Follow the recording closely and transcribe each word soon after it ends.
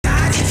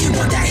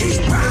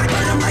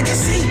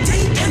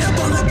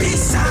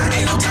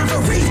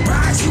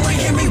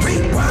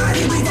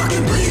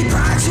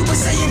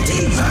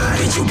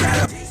you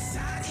better.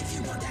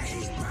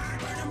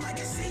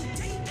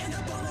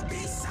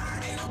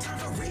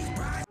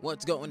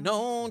 What's going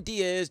on,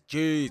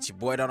 DSG? It's your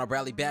boy Darrnell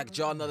Bradley back at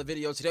y'all another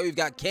video. Today we've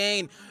got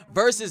Caine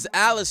versus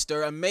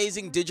Alastor,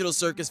 amazing digital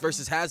circus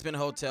versus Hazbin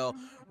Hotel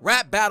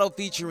rap battle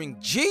featuring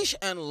Geesh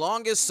and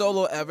longest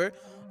solo ever.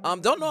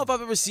 Don't know if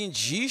I've ever seen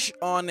Geesh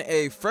on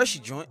a Freshy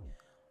joint.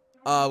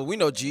 We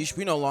know Geesh,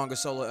 we know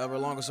longest solo ever.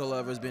 Longest solo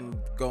ever has been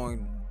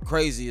going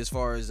crazy as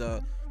far as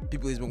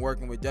people he's been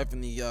working with,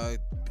 definitely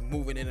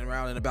moving in and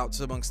around and about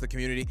amongst the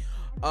community.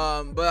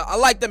 But I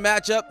like the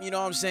matchup, you know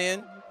what I'm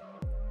saying?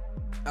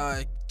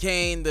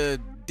 Caine, the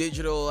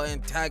digital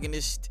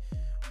antagonist,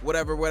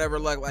 whatever,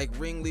 like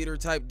ringleader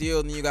type deal,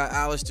 and then you got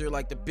Alastor,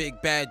 like the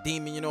big bad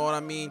demon, you know what I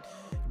mean?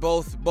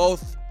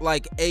 Both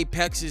like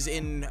apexes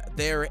in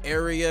their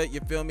area, you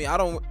feel me? I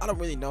don't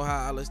really know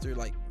how Alastor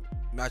like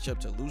match up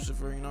to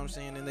Lucifer, you know what I'm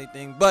saying, in they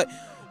thing, but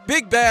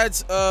big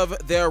bads of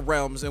their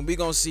realms, and we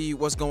gonna see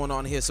what's going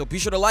on here. So be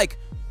sure to like,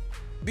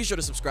 be sure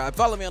to subscribe,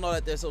 follow me on all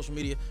that there social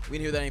media. We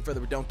can hear that any further.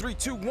 We're down 3,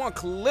 2, 1,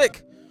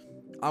 click.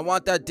 I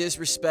want that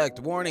disrespect.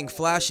 Warning,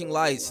 flashing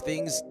lights.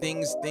 Things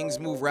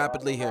move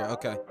rapidly here.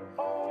 Okay.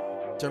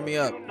 Turn me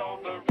up.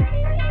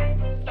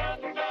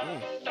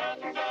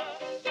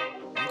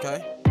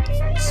 Okay.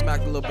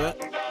 Smacked a little bit.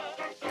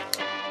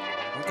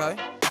 Okay.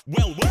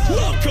 Well,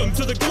 welcome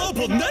to the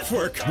global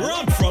network. Where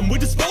I'm from, we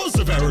dispose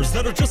of errors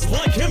that are just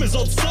like him. His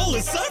old soul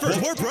is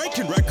severed. Well, we're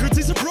breaking records.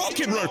 He's a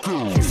broken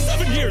record.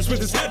 7 years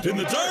with his head in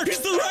the dirt. He's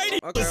the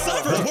radio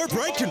severed. Well, we're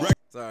breaking records.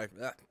 Sorry.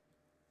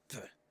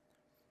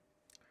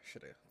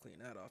 Should have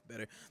cleaned that off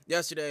better.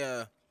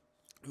 Yesterday,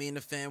 me and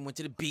the fam went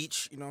to the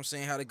beach, you know what I'm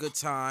saying, had a good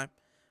time.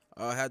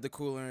 Had the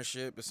cooler and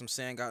shit, but some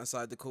sand got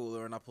inside the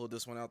cooler, and I pulled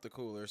this one out the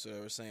cooler, so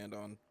there was sand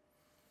on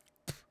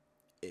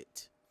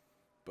it.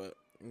 But,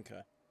 okay.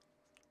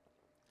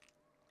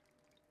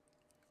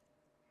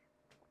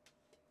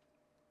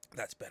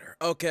 That's better.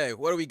 Okay,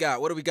 what do we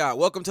got?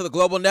 Welcome to the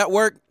global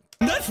network.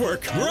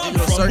 Where I'm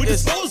from, we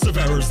dispose of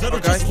errors that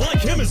are just like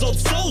him. His old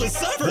soul is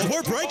severed.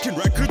 Well, we're breaking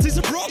records. He's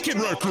a broken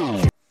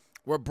record.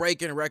 We're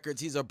breaking records.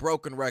 He's a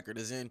broken record.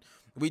 As in,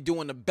 we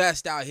doing the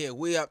best out here.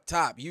 We up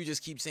top. You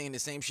just keep saying the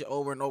same shit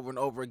over and over and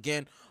over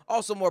again.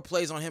 Also, more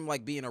plays on him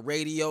like being a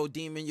radio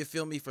demon. You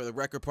feel me? For the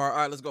record part. All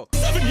right, let's go.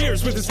 7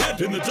 years with his head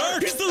in the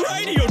dirt. He's the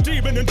radio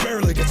demon and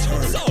barely gets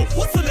hurt. So,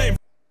 what's the name?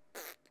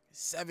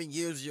 7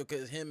 years,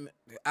 because him,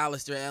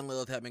 Alastor, and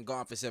Lilith have been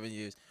gone for 7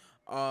 years.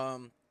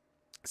 So,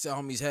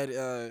 homie's head,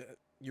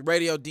 your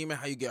radio demon,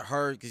 how you get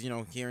hurt, because, you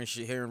know, hearing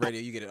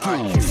radio, you get it. All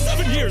right.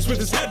 7 years with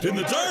his head in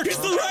the dirt. He's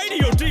the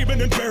radio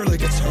demon and barely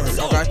gets hurt.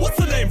 So, what's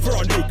the name for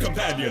our new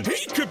companion?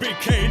 He could be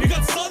Caine. He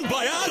got sunned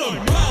by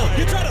Adam. Wow,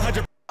 you try to hide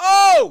your...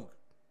 Oh!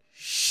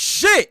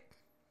 Shit!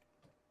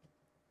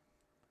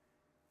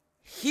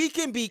 He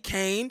can be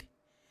Caine.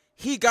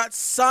 He got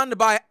sunned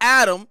by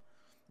Adam,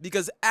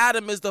 because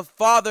Adam is the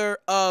father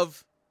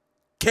of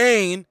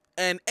Caine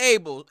and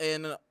Abel.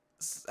 And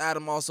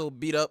Adam also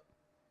beat up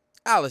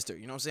Alastor,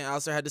 you know what I'm saying?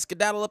 Alastor had to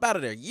skedaddle up out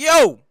of there.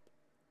 Yo!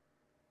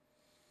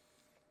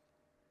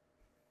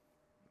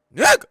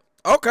 Nigga!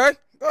 Okay,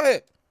 go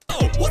ahead.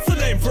 Oh, what's the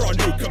name for our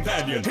new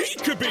companion? He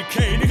could be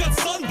Caine. He got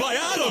sunned by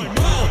Adam.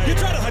 Wow, you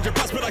try to hide your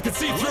past, but I can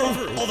see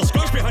through all the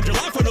scars behind your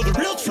life. I know the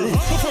real truth.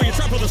 Before you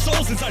trample the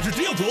souls inside your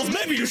deal pools,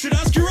 maybe you should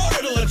ask your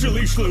owner to let your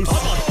leash loose.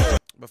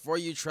 Before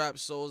you trap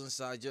souls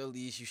inside your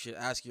leash, you should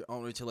ask your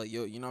owner to let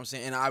you know what I'm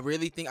saying? And I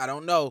really think, I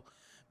don't know,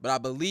 but I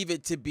believe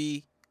it to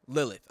be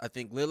Lilith. I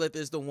think Lilith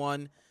is the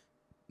one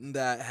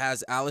that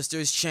has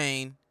Alastor's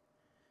chain.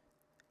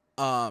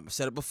 I've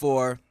said it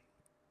before.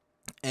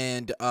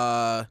 And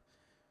how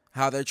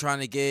they're trying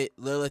to get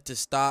Lilith to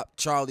stop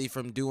Charlie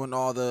from doing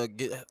all the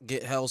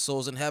get hell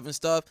souls in heaven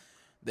stuff.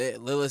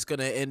 That Lilith's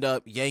gonna end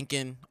up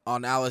yanking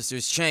on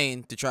Alastor's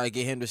chain to try to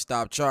get him to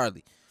stop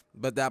Charlie.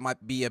 But that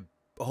might be a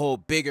whole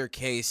bigger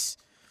case,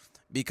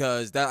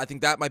 because I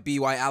think that might be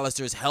why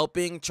Alastor is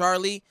helping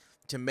Charlie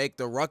to make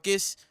the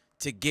ruckus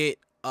to get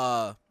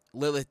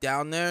Lilith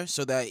down there,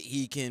 so that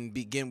he can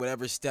begin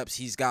whatever steps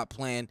he's got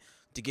planned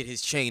to get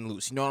his chain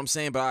loose. You know what I'm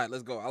saying? But all right,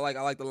 let's go. I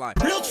like the line.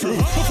 Real truth.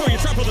 Before you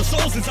trample the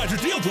souls inside your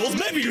deal pools,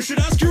 maybe you should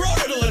ask your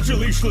owner to let your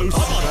leash loose.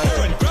 I'm on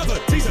air and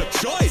gravity's a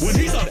choice. When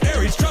he's on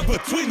air, he's trapped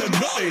between the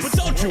noise. But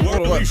don't you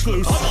worry, leash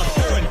loose. I'm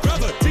on air and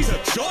gravity's a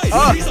choice.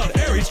 When he's on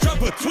air, he's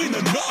trapped between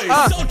the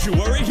noise. Don't you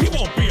worry, he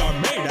won't be our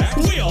main act.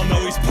 We all know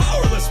he's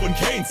powerless when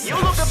Caine snaps. You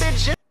look a bit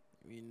shit.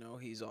 We know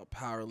he's all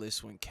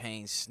powerless when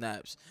Caine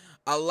snaps.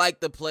 I like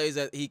the plays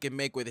that he can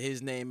make with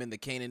his name and the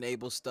Caine and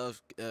Abel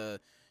stuff. You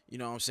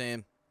know what I'm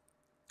saying?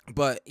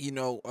 But, you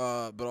know,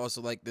 but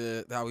also like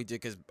how he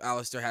did, because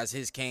Alastor has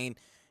his Caine.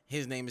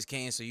 His name is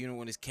Caine, so you know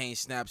when his Caine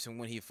snaps and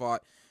when he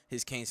fought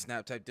his Caine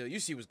snap type deal.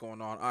 You see what's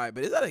going on. All right,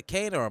 but is that a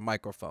Caine or a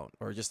microphone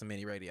or just a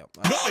mini radio?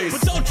 Nice.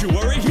 But don't you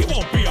worry, he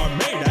won't be our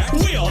main act.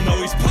 We all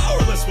know he's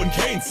powerless when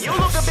Caine snaps. You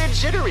look a bit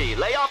jittery.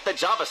 Lay off the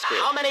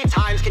JavaScript. How many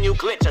times can you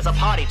glitch as a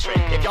party trick?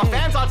 If your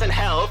fans aren't in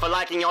hell for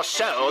liking your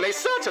show, they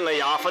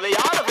certainly are for the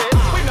art of it.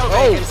 We've no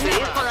vacancy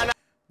for an...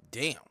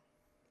 Damn.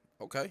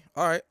 Okay.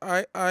 All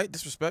right.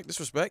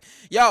 Disrespect.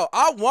 Yo,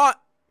 I want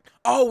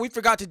Oh, we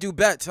forgot to do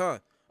bets, huh?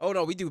 Oh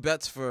no, we do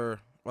bets for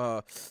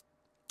Death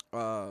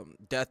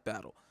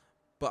Battle.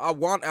 But I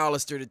want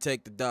Alastor to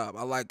take the dub.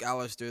 I like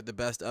Alastor the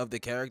best of the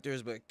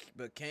characters, but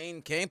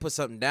Caine put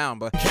something down.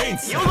 But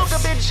you look a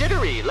bit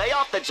jittery. Lay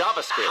off the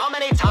JavaScript. How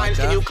many times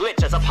can you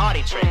glitch as a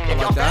party trick? If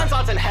your fans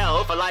aren't in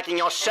hell for liking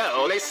your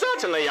show, they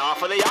certainly are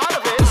for the art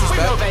of it. With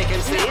no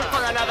vacancy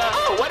for another.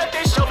 Oh, what if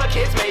this show for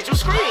kids made you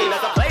scream?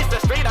 There's a place the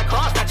street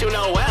across that you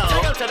know well.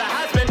 Take them to the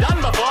Hazbin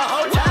done before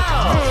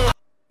hotel.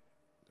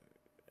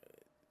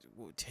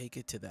 Take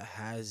it to the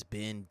has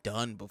been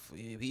done before.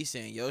 He's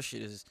saying your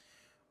shit is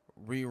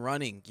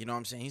rerunning. You know what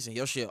I'm saying? He's saying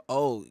your shit,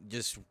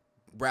 just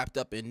wrapped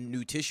up in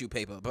new tissue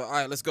paper. But all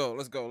right, let's go.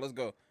 You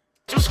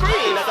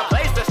scream as a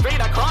place the street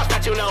across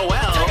that you know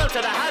well. Take them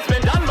to the has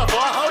been done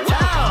before hotel.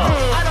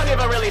 I don't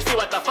even really see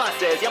what the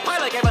fuss is. Your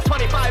pilot gave us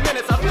 25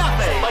 minutes of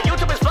nothing, but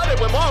YouTube is flooded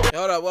with more. Hold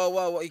up,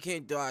 whoa, you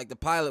can't do like the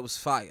pilot was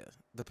fire.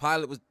 The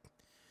pilot was.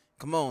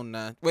 Come on,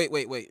 man.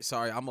 Wait.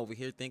 Sorry, I'm over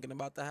here thinking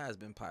about the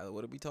Hazbin pilot.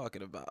 What are we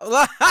talking about?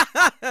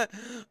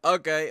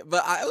 Okay,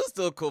 but it was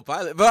still a cool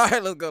pilot. But all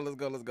right, let's go.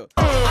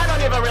 I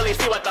don't even really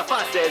see what the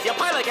fuss is. Your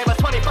pilot gave us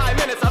 25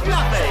 minutes of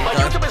nothing. But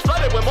YouTube is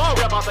flooded with more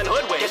rip-offs and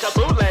hoodwinks. Get your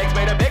bootlegs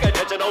made a bigger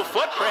digital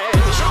footprint.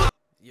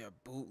 Yeah,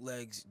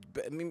 bootlegs.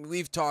 I mean,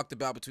 we've talked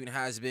about between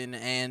Hazbin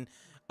and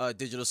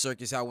Digital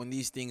Circus how when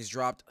these things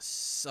dropped,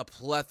 a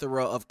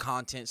plethora of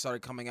content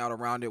started coming out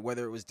around it,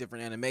 whether it was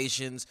different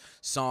animations,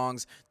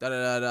 songs,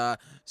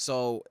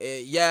 So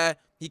yeah,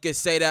 he could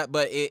say that,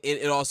 but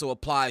it also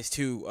applies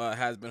to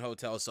Hazbin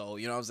Hotel Soul.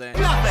 You know what I'm saying?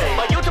 Nothing.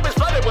 But YouTube is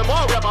flooded with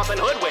more rip-offs and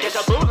hoodwinks. Get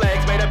your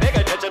bootlegs made a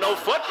bigger digital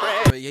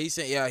footprint. But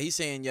yeah, he's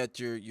saying that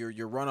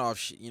your runoff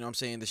shit. You know what I'm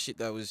saying? The shit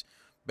that was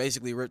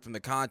basically ripped from the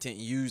content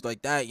and used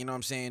like that. You know what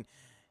I'm saying?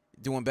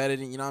 Doing better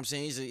than, you know what I'm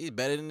saying? He's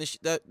better than the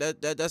shit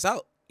that's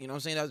out. You know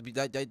what I'm saying?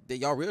 That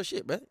y'all real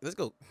shit, bro. Let's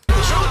go. The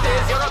truth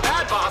is, you're a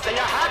bad boss, and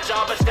your hat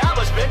job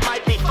establishment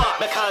might be fucked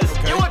because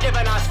you were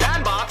given a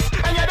sandbox,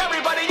 and yet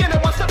everybody in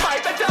it wants to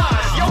fight the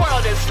dust. Your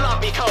world is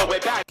sloppy code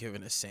with back.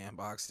 Given a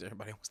sandbox,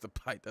 everybody wants to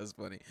fight. That's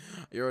funny.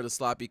 You're the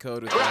sloppy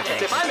code with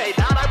graphics. If I made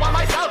that, I want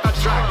myself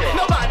abstracted.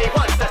 Nobody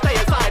wants to stay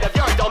inside of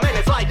your domain.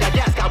 It's like I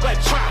guess got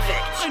web traffic.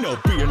 I know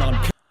being on.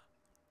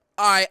 All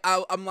right,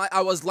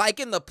 I was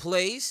liking the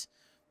plays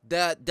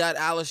that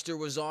Alastor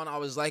was on. I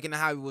was liking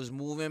how he was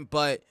moving,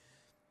 but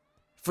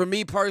for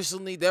me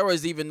personally, there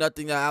was even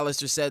nothing that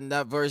Alastor said in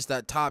that verse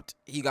that topped.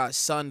 He got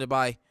sunned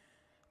by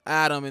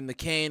Adam in the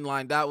Caine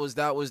line. That was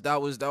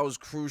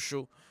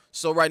crucial.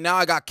 So right now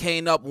I got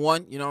Caine up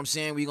 1. You know what I'm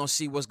saying? We gonna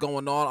see what's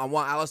going on. I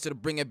want Alastor to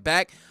bring it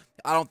back.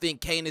 I don't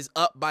think Caine is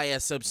up by a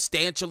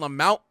substantial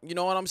amount. You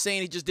know what I'm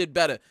saying? He just did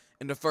better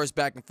in the first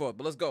back and forth.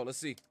 But let's go. Let's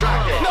see.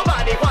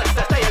 Nobody wants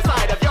to stay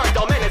inside of your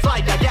domain. It's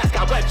like I guess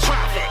got web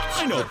traffic.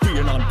 I know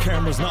being on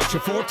camera's not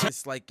your forte.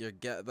 It's like your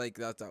guest, like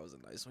that was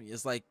a nice one.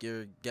 It's like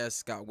your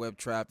guests got web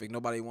traffic.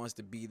 Nobody wants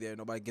to be there.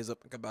 Nobody gives up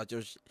about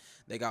your shit.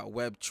 They got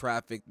web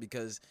traffic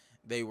because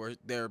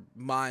their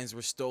minds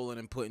were stolen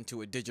and put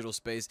into a digital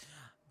space.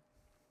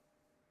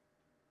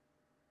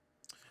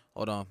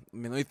 Hold on. I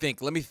mean, let me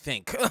think. Let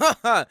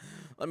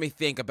me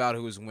think about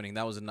who's winning.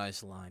 That was a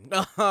nice line.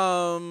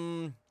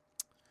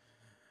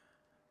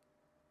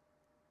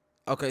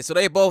 Okay, so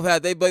they both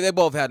had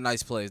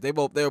nice plays. They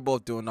were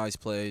both doing nice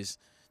plays.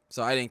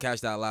 So I didn't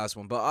catch that last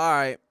one. But all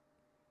right.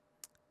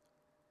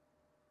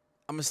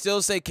 I'm gonna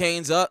still say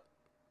Caine's up,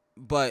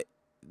 but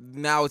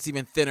now it's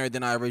even thinner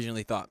than I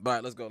originally thought. But all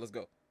right, let's go.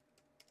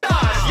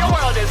 Your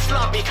world is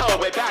sloppy code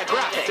with bad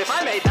graphics. If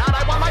I made that,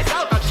 I want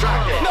myself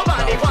abstracted.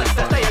 Nobody wants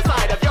to stay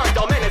inside of your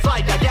domain. It's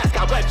like I guess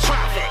got web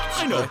traffic.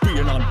 I know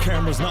being on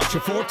camera's not your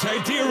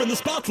forte. Deer in the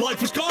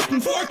spotlight was caught in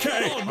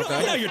 4K. Oh, no.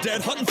 Okay. Now you're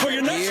dead hunting for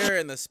your next. Deer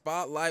in the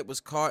spotlight was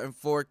caught in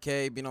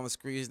 4K. Being on the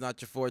screen is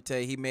not your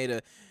forte. He made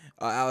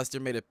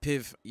Alastor made a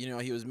piv. You know,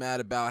 he was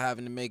mad about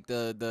having to make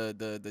the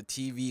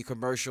TV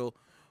commercial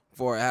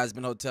for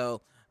Hazbin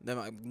Hotel. Then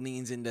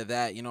leans into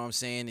that, you know what I'm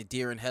saying? The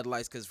deer in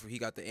headlights because he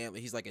got the antler.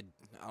 He's like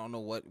I don't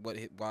know what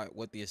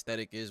the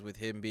aesthetic is with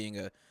him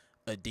being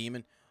a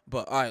demon.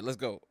 But all right, let's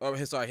go. Oh,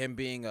 sorry, him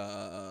being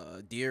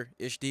a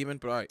deer-ish demon.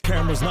 But all right.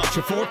 Camera's not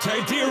your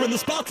forte. Deer in the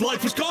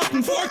spotlight was caught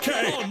in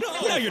 4K. Oh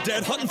no! Now you're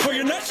dead hunting for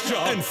your next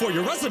job. And for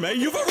your resume,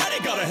 you've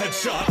already got a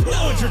headshot.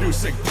 Now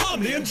introducing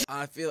Pomni and.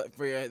 I feel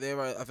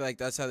like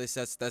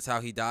that's how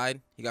he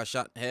died. He got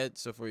shot in the head.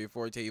 So for your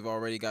forte, you've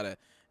already got a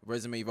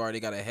resume. You've already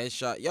got a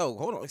headshot. Yo,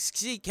 hold on.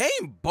 See,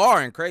 Caine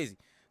barring crazy.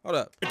 Hold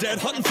up. You're dead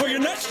hunting for your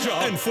next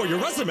job. And for your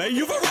resume,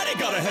 you've already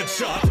got a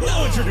headshot.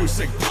 Now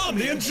introducing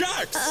Pomni and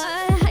Jax.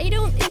 I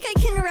don't think I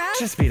can rap.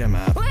 Just beat him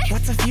up. What?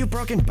 What's a few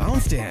broken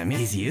bones to him?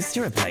 He's used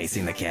to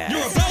replacing the cast.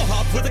 You're a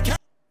bellhop with a cat.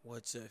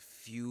 What's a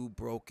few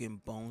broken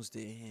bones to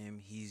him?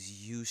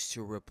 He's used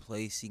to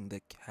replacing the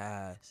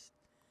cast.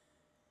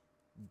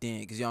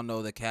 Dang, because y'all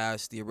know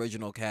the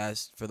original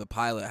cast for the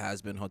pilot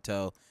Hazbin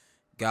Hotel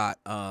got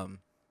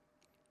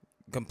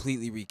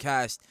completely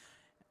recast.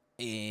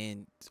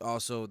 And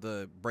also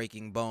the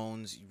breaking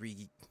bones,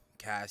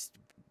 recast,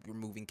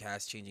 removing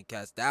cast, changing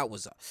cast. That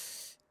was a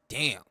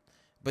damn.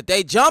 But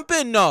they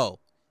jumping though.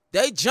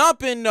 They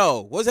jumping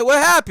though. What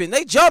happened?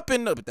 They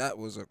jumping though. But that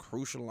was a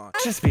crucial line.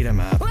 Just beat him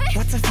up.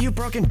 What's a few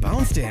broken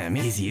bones to him?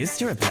 He's used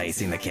to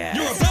replacing the cat.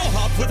 You're a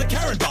bellhop with a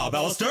Karen Bob,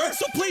 Alastor.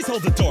 So please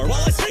hold the door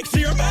while I speak to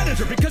your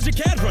manager because you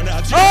can't run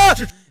out.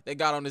 They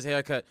got on his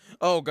haircut.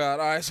 Oh God,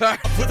 all right, sorry.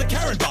 With a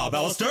Karen Bob,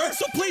 Alastor.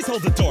 So please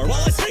hold the door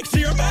while I speak to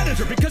your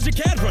manager because you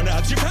can't run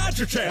out. You've had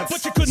your chance,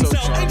 but you couldn't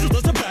sell angels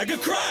as a bag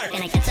of crack.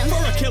 Can I get some?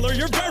 For a killer,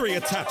 you're very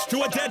attached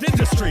to a dead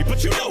industry,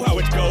 but you know how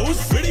it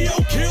goes. Video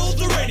killed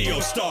the radio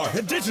star,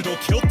 and digital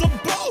killed them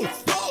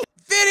both.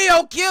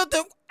 Video killed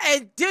them,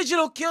 and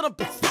digital killed them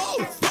both.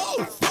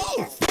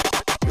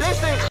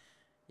 Listen.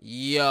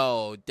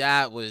 Yo,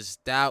 that was,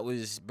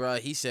 bruh.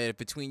 He said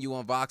between you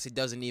and Vox, it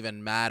doesn't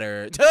even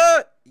matter.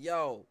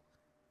 Yo,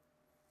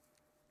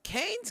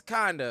 Caine's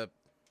kind of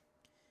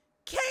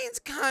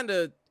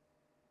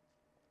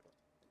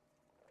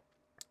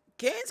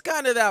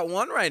that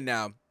one right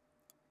now.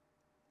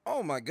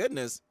 Oh my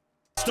goodness.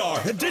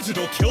 Star and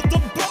digital killed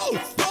them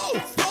both.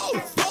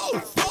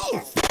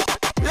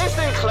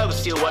 Listen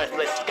close, you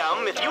worthless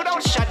scum. If you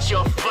don't shut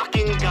your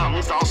fucking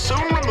gums, I'll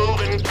soon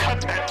remove and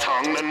cut that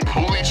tongue, then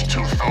pull each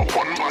tooth out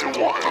one by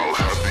one. I'll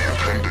have the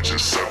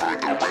appendages sever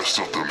the rest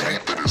of the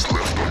meat that is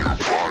left on your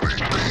body.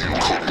 Being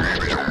cooked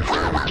medium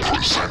rare and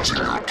presenting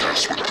your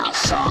guests with their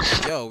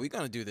first. Yo, we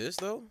gonna do this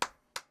though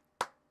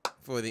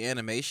for the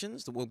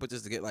animations. We'll put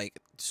this to get like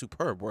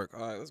superb work.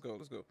 All right, let's go.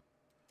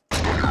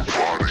 On your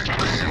body,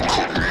 being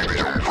cooked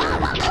medium rare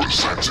and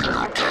presenting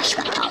your guests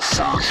with their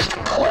first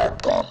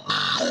proper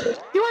meal.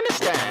 You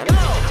understand? No,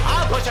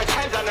 I'll put your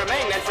tens under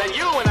maintenance and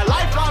you in a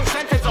lifelong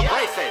sentence of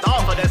braces.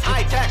 All for this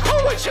high tech,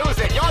 who would choose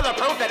it? You're the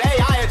proof that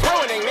AI is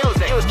ruining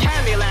music. Use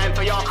Candyland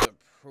for your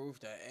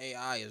Proof that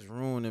AI is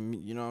ruining,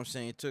 you know what I'm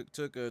saying?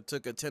 Took a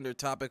tender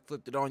topic,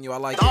 flipped it on you. I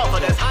like all it. for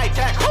this high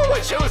tech, who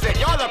would choose it?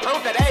 You're the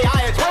proof that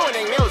AI is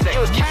ruining music.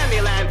 Use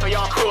Candyland for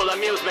your cruel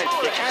amusement.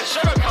 You can't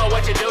sugarcoat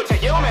what you do to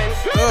humans.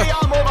 Maybe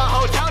I'll move a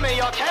hotel near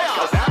your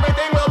chaos. Cause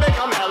everything will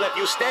become hell if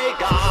you stay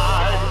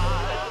God.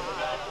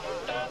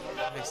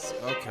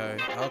 Okay.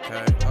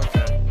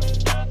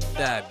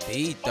 That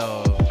beat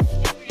though.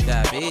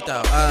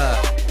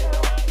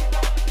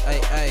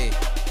 Hey.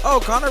 Oh,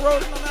 Connor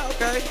wrote it on that.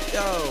 Okay,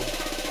 yo.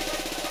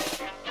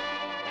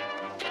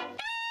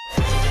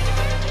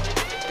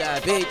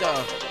 That beat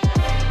though.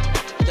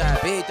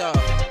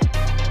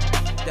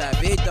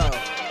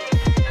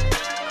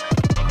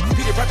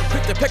 Peter Piper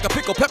picked the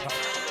pickle pepper.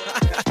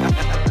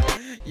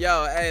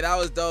 Yo, hey, that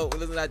was dope.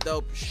 Listen to that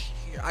dope.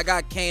 I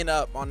got Caine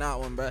up on that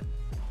one, bruh.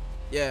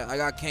 Yeah, I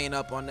got Caine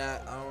up on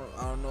that.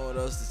 I don't know what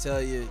else to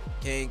tell you.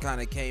 Caine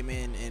kind of came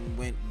in and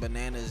went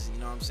bananas.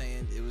 You know what I'm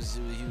saying? He was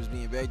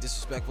being very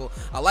disrespectful.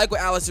 I like what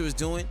Alastor was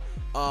doing.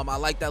 I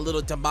like that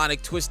little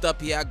demonic twist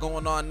up he had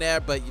going on there.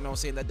 But you know what I'm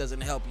saying? That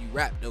doesn't help you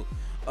rap though.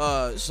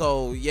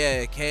 So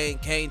yeah,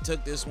 Caine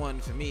took this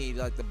one for me.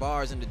 Like the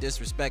bars and the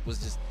disrespect was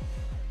just,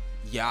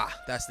 yeah,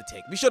 that's the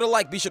take. Be sure to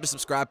like, be sure to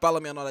subscribe, follow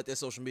me on all that there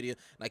social media,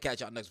 and I catch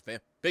y'all next one,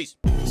 fam. Peace.